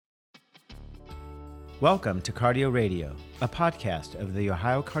Welcome to Cardio Radio, a podcast of the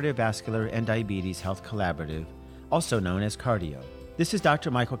Ohio Cardiovascular and Diabetes Health Collaborative, also known as Cardio. This is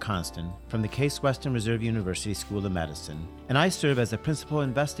Dr. Michael Constant from the Case Western Reserve University School of Medicine, and I serve as the principal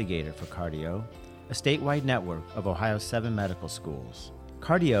investigator for Cardio, a statewide network of Ohio's 7 medical schools.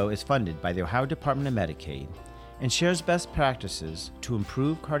 Cardio is funded by the Ohio Department of Medicaid and shares best practices to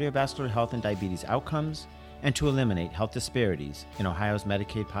improve cardiovascular health and diabetes outcomes and to eliminate health disparities in Ohio's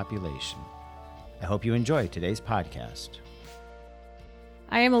Medicaid population. I hope you enjoy today's podcast.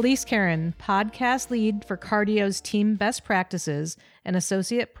 I am Elise Karen, podcast lead for Cardio's Team Best Practices and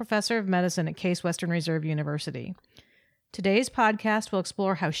Associate Professor of Medicine at Case Western Reserve University. Today's podcast will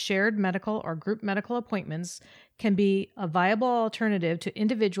explore how shared medical or group medical appointments can be a viable alternative to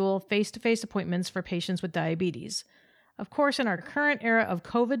individual face-to-face appointments for patients with diabetes. Of course, in our current era of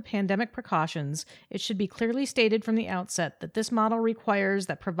COVID pandemic precautions, it should be clearly stated from the outset that this model requires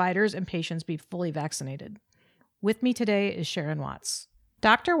that providers and patients be fully vaccinated. With me today is Sharon Watts.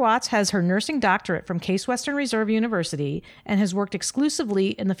 Dr. Watts has her nursing doctorate from Case Western Reserve University and has worked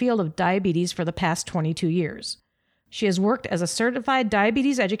exclusively in the field of diabetes for the past 22 years. She has worked as a certified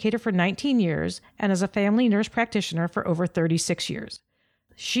diabetes educator for 19 years and as a family nurse practitioner for over 36 years.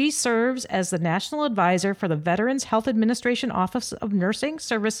 She serves as the National Advisor for the Veterans Health Administration Office of Nursing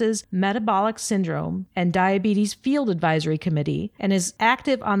Services Metabolic Syndrome and Diabetes Field Advisory Committee and is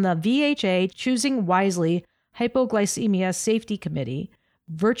active on the VHA Choosing Wisely Hypoglycemia Safety Committee,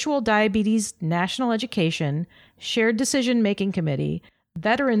 Virtual Diabetes National Education, Shared Decision-Making Committee,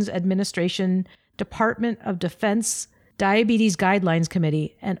 Veterans Administration Department of Defense Diabetes Guidelines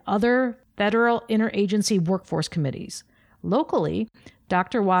Committee, and other federal interagency workforce committees. Locally,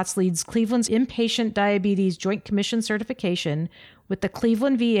 Dr. Watts leads Cleveland's Inpatient Diabetes Joint Commission certification, with the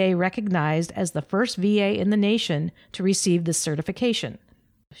Cleveland VA recognized as the first VA in the nation to receive this certification.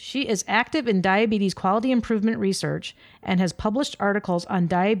 She is active in diabetes quality improvement research and has published articles on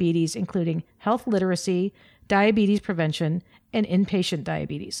diabetes, including health literacy, diabetes prevention, and inpatient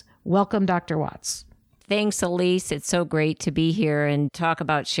diabetes. Welcome, Dr. Watts. Thanks, Elise. It's so great to be here and talk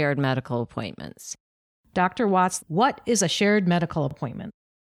about shared medical appointments. Dr. Watts, what is a shared medical appointment?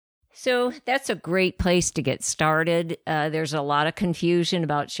 So that's a great place to get started. There's a lot of confusion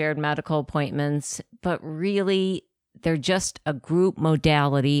about shared medical appointments, but really they're just a group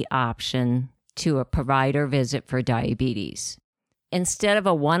modality option to a provider visit for diabetes. Instead of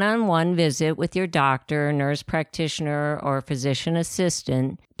a one-on-one visit with your doctor, nurse practitioner, or physician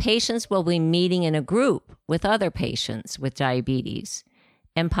assistant, patients will be meeting in a group with other patients with diabetes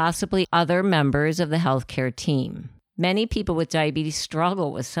and possibly other members of the healthcare team. Many people with diabetes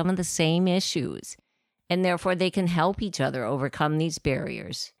struggle with some of the same issues, and therefore they can help each other overcome these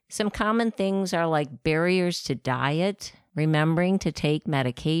barriers. Some common things are like barriers to diet, remembering to take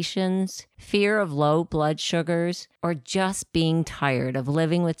medications, fear of low blood sugars, or just being tired of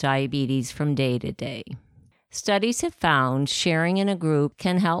living with diabetes from day to day. Studies have found sharing in a group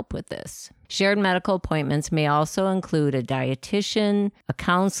can help with this. Shared medical appointments may also include a dietitian, a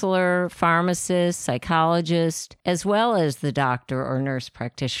counselor, pharmacist, psychologist, as well as the doctor or nurse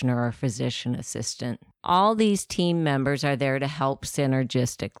practitioner or physician assistant. All these team members are there to help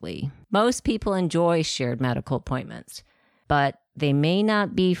synergistically. Most people enjoy shared medical appointments, but they may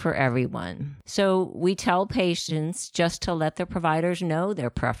not be for everyone. So we tell patients just to let their providers know their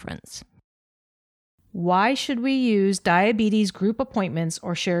preference. Why should we use diabetes group appointments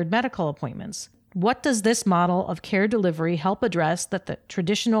or shared medical appointments? What does this model of care delivery help address that the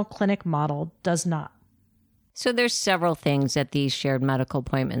traditional clinic model does not? So there's several things that these shared medical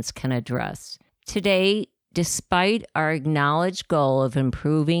appointments can address. Today, despite our acknowledged goal of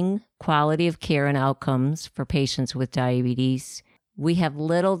improving quality of care and outcomes for patients with diabetes, we have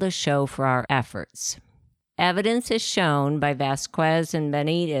little to show for our efforts. Evidence is shown by Vasquez and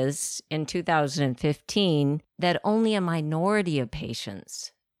Benitez in 2015 that only a minority of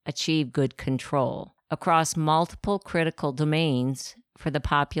patients achieve good control across multiple critical domains for the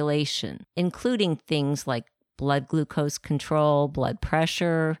population, including things like blood glucose control, blood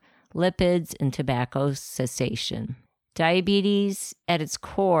pressure, lipids, and tobacco cessation. Diabetes, at its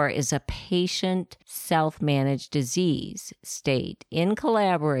core, is a patient self-managed disease state in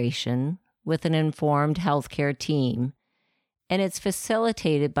collaboration with an informed healthcare team, and it's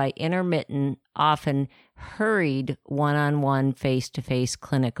facilitated by intermittent, often hurried one-on-one face-to-face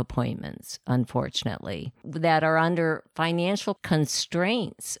clinic appointments, unfortunately, that are under financial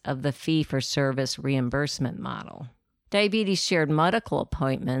constraints of the fee-for-service reimbursement model. Diabetes shared medical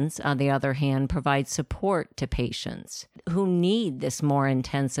appointments, on the other hand, provide support to patients who need this more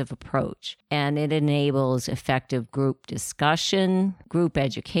intensive approach, and it enables effective group discussion, group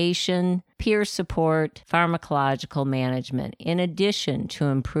education, peer support, pharmacological management, in addition to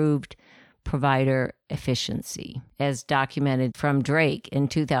improved provider efficiency, as documented from Drake in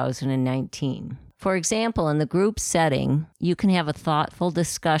 2019. For example, in the group setting, you can have a thoughtful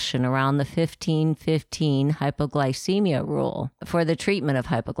discussion around the 15-15 hypoglycemia rule for the treatment of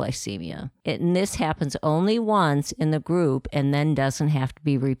hypoglycemia. And this happens only once in the group and then doesn't have to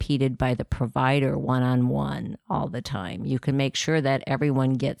be repeated by the provider one-on-one all the time. You can make sure that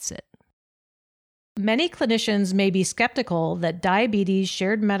everyone gets it. Many clinicians may be skeptical that diabetes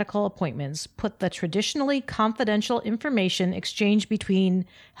shared medical appointments put the traditionally confidential information exchanged between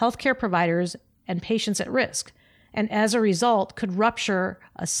healthcare providers and patients at risk, and as a result could rupture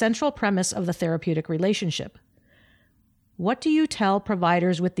a central premise of the therapeutic relationship. What do you tell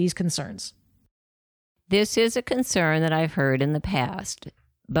providers with these concerns? This is a concern that I've heard in the past,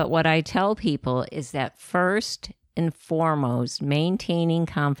 but what I tell people is that first and foremost, maintaining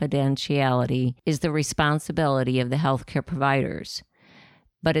confidentiality is the responsibility of the healthcare providers,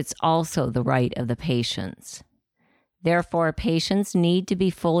 but it's also the right of the patients. Therefore, patients need to be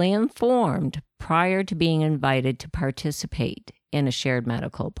fully informed prior to being invited to participate in a shared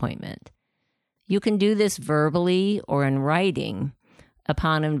medical appointment. You can do this verbally or in writing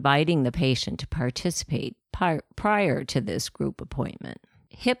upon inviting the patient to participate prior to this group appointment.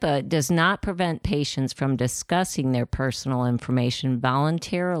 HIPAA does not prevent patients from discussing their personal information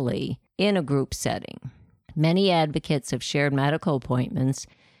voluntarily in a group setting. Many advocates of shared medical appointments,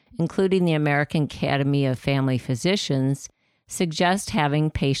 including the American Academy of Family Physicians, suggest having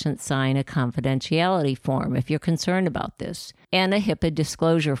patients sign a confidentiality form if you're concerned about this, and a HIPAA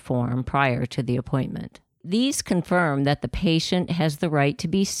disclosure form prior to the appointment. These confirm that the patient has the right to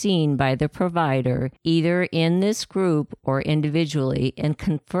be seen by the provider either in this group or individually, and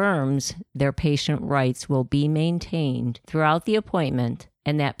confirms their patient rights will be maintained throughout the appointment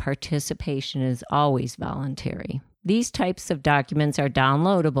and that participation is always voluntary. These types of documents are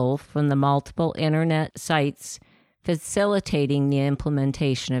downloadable from the multiple internet sites facilitating the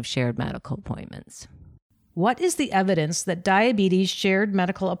implementation of shared medical appointments. What is the evidence that diabetes shared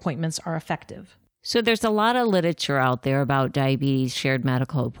medical appointments are effective? So there's a lot of literature out there about diabetes shared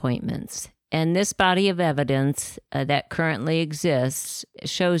medical appointments. And this body of evidence that currently exists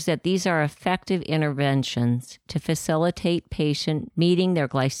shows that these are effective interventions to facilitate patient meeting their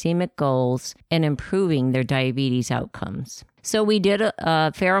glycemic goals and improving their diabetes outcomes. So we did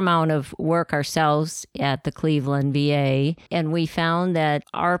a fair amount of work ourselves at the Cleveland VA, and we found that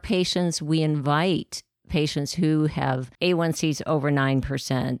our patients, we invite patients who have A1Cs over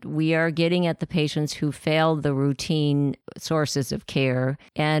 9%. We are getting at the patients who failed the routine sources of care,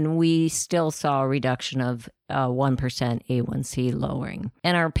 and we still saw a reduction of 1% A1C lowering.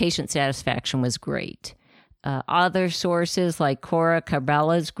 And our patient satisfaction was great. Other sources like Cora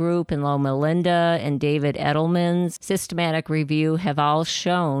Cabela's group and Loma Linda and David Edelman's systematic review have all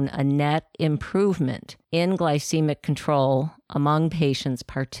shown a net improvement in glycemic control among patients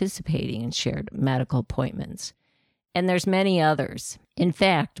participating in shared medical appointments. And there's many others. In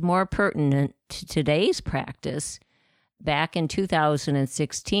fact, more pertinent to today's practice, back in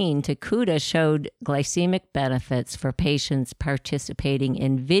 2016, Takuda showed glycemic benefits for patients participating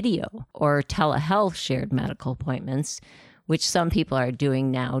in video or telehealth shared medical appointments, which some people are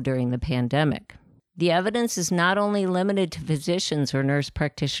doing now during the pandemic. The evidence is not only limited to physicians or nurse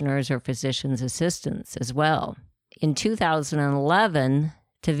practitioners or physician's assistants as well. In 2011,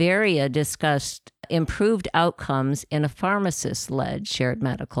 Tavaria discussed improved outcomes in a pharmacist-led shared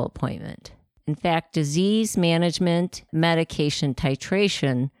medical appointment. In fact, disease management, medication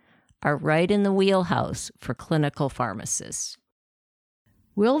titration are right in the wheelhouse for clinical pharmacists.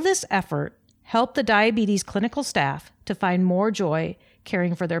 Will this effort help the diabetes clinical staff to find more joy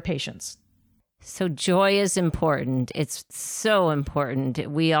caring for their patients? So joy is important. It's so important.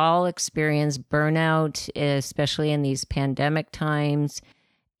 We all experience burnout, especially in these pandemic times.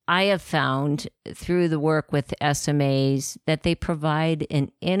 I have found through the work with SMAs that they provide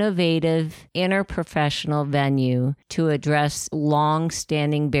an innovative interprofessional venue to address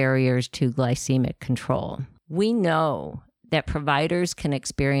long-standing barriers to glycemic control. We know that providers can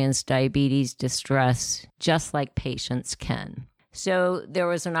experience diabetes distress just like patients can. So there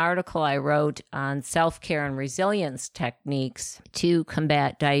was an article I wrote on self-care and resilience techniques to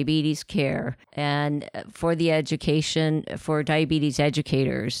combat diabetes care and for the education for diabetes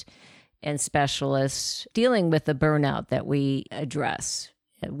educators and specialists dealing with the burnout that we address,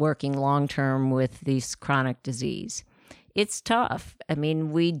 working long-term with this chronic disease. it's tough. I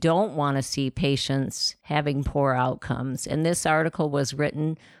mean, we don't want to see patients having poor outcomes. And this article was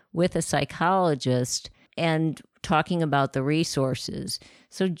written with a psychologist and talking about the resources.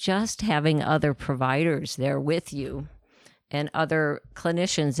 So just having other providers there with you and other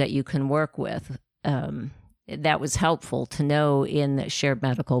clinicians that you can work with, that was helpful to know in the shared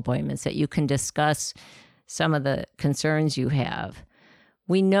medical appointments, that you can discuss some of the concerns you have.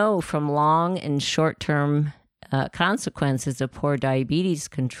 We know from long and short-term consequences of poor diabetes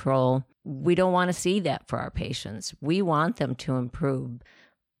control, we don't want to see that for our patients. We want them to improve,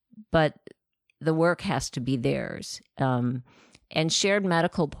 but the work has to be theirs. And shared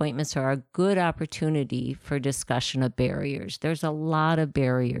medical appointments are a good opportunity for discussion of barriers. There's a lot of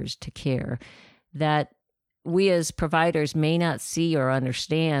barriers to care that we as providers may not see or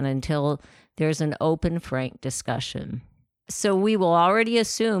understand until there's an open, frank discussion. So we will already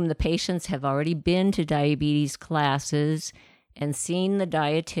assume the patients have already been to diabetes classes and seen the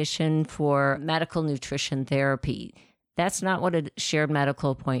dietitian for medical nutrition therapy. That's not what a shared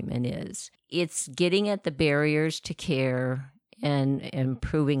medical appointment is. It's getting at the barriers to care and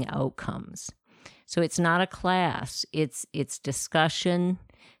improving outcomes. So it's not a class, it's discussion,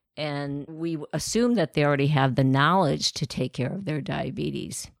 and we assume that they already have the knowledge to take care of their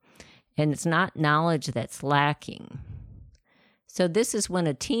diabetes. And it's not knowledge that's lacking. So this is when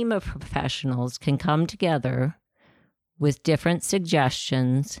a team of professionals can come together with different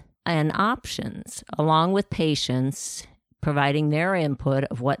suggestions and options, along with patients, providing their input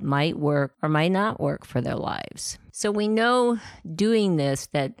of what might work or might not work for their lives. So we know doing this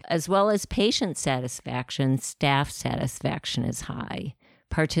that as well as patient satisfaction, staff satisfaction is high,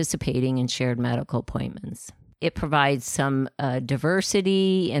 participating in shared medical appointments. It provides some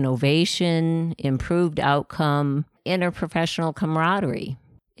diversity, innovation, improved outcome, interprofessional camaraderie.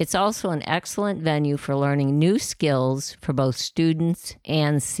 It's also an excellent venue for learning new skills for both students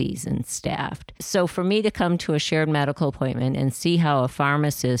and seasoned staff. So for me to come to a shared medical appointment and see how a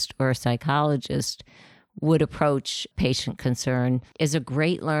pharmacist or a psychologist would approach patient concern is a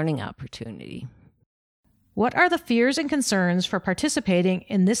great learning opportunity. What are the fears and concerns for participating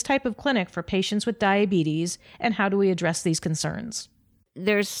in this type of clinic for patients with diabetes, and how do we address these concerns?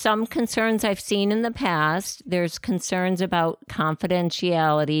 There's some concerns I've seen in the past. There's concerns about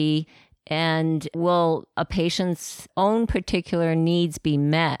confidentiality and will a patient's own particular needs be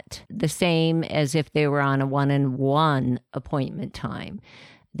met the same as if they were on a one-on-one appointment time.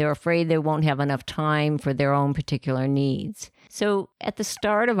 They're afraid they won't have enough time for their own particular needs. So at the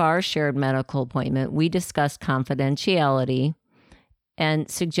start of our shared medical appointment, we discuss confidentiality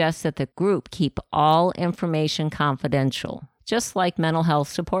and suggest that the group keep all information confidential, just like mental health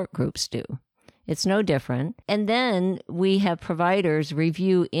support groups do. It's no different. And then we have providers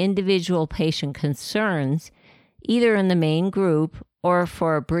review individual patient concerns, either in the main group or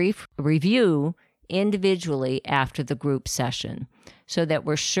for a brief review individually after the group session, so that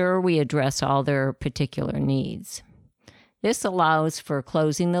we're sure we address all their particular needs. This allows for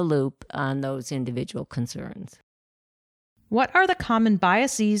closing the loop on those individual concerns. What are the common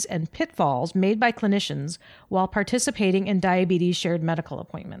biases and pitfalls made by clinicians while participating in diabetes shared medical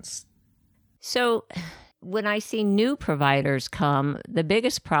appointments? So when I see new providers come, the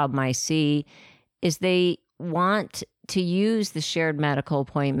biggest problem I see is they want to use the shared medical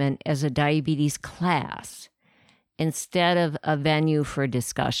appointment as a diabetes class instead of a venue for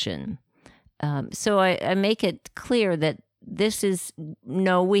discussion. So I make it clear that this is,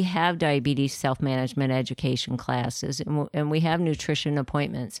 no, we have diabetes self-management education classes and we have nutrition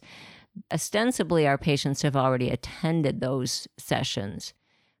appointments. Ostensibly, our patients have already attended those sessions,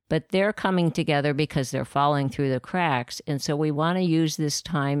 but they're coming together because they're falling through the cracks. And so we want to use this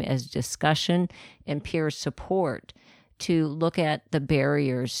time as discussion and peer support to look at the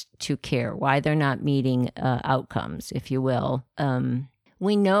barriers to care, why they're not meeting outcomes, if you will.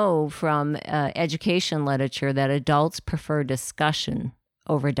 We know from education literature that adults prefer discussion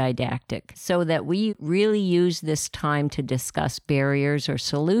over didactic, so that we really use this time to discuss barriers or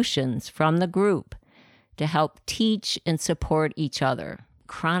solutions from the group to help teach and support each other.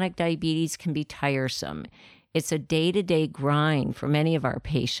 Chronic diabetes can be tiresome. It's a day-to-day grind for many of our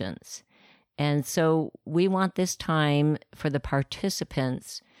patients. And so we want this time for the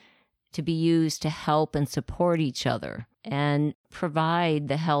participants to be used to help and support each other and provide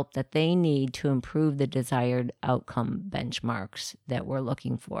the help that they need to improve the desired outcome benchmarks that we're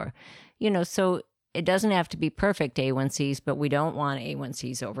looking for. So it doesn't have to be perfect A1Cs, but we don't want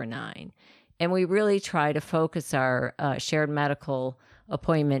A1Cs over 9. And we really try to focus our shared medical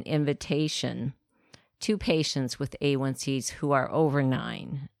appointment invitation to patients with A1Cs who are over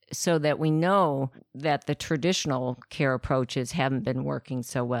 9. so that we know that the traditional care approaches haven't been working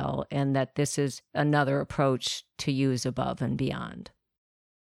so well and that this is another approach to use above and beyond.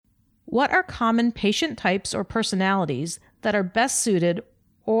 What are common patient types or personalities that are best suited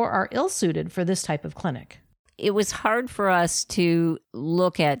or are ill-suited for this type of clinic? It was hard for us to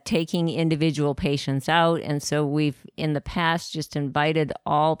look at taking individual patients out, and so we've in the past just invited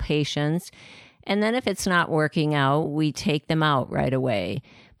all patients, and then if it's not working out, we take them out right away.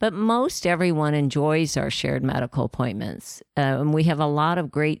 But most everyone enjoys our shared medical appointments, and we have a lot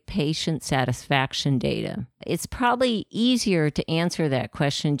of great patient satisfaction data. It's probably easier to answer that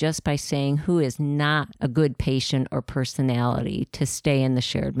question just by saying who is not a good patient or personality to stay in the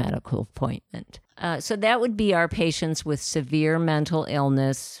shared medical appointment. So that would be our patients with severe mental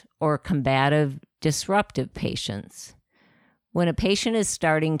illness or combative disruptive patients. When a patient is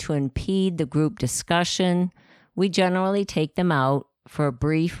starting to impede the group discussion, we generally take them out for a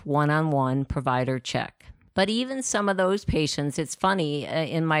brief one-on-one provider check. But even some of those patients, it's funny,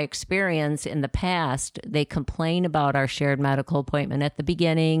 in my experience in the past, they complain about our shared medical appointment at the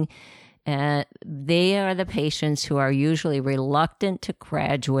beginning. They are the patients who are usually reluctant to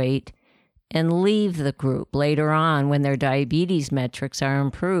graduate and leave the group later on when their diabetes metrics are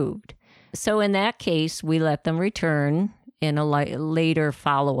improved. So in that case, we let them return in a later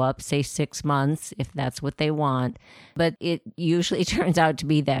follow-up, say 6 months, if that's what they want. But it usually turns out to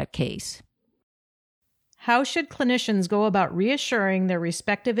be that case. How should clinicians go about reassuring their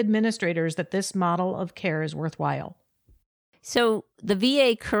respective administrators that this model of care is worthwhile? So the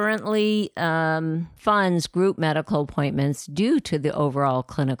VA currently funds group medical appointments due to the overall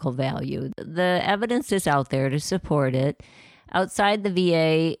clinical value. The evidence is out there to support it. Outside the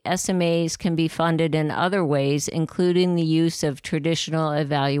VA, SMAs can be funded in other ways, including the use of traditional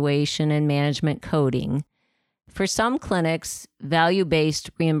evaluation and management coding. For some clinics,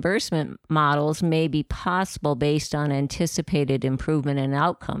 value-based reimbursement models may be possible based on anticipated improvement in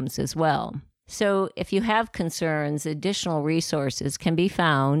outcomes as well. So if you have concerns, additional resources can be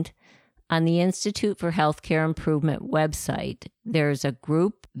found on the Institute for Healthcare Improvement website. There's a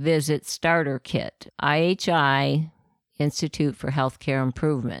group visit starter kit, IHI Institute for Healthcare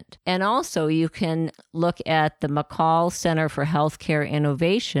Improvement. And also you can look at the McCall Center for Healthcare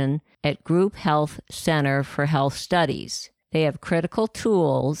Innovation at Group Health Center for Health Studies. They have critical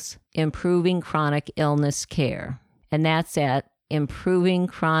tools improving chronic illness care, and that's at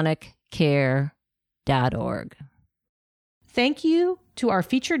improvingchroniccare.org. Thank you to our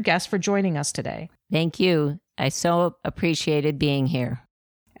featured guest for joining us today. Thank you. I so appreciated being here.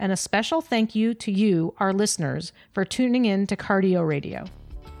 And a special thank you to you, our listeners, for tuning in to Cardio Radio.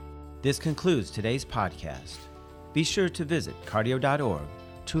 This concludes today's podcast. Be sure to visit cardio.org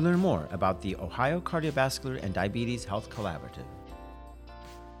to learn more about the Ohio Cardiovascular and Diabetes Health Collaborative.